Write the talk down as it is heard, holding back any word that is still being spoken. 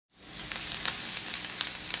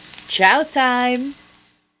Ciao time!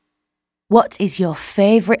 What is your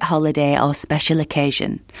favourite holiday or special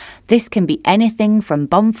occasion? This can be anything from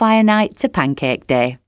bonfire night to pancake day.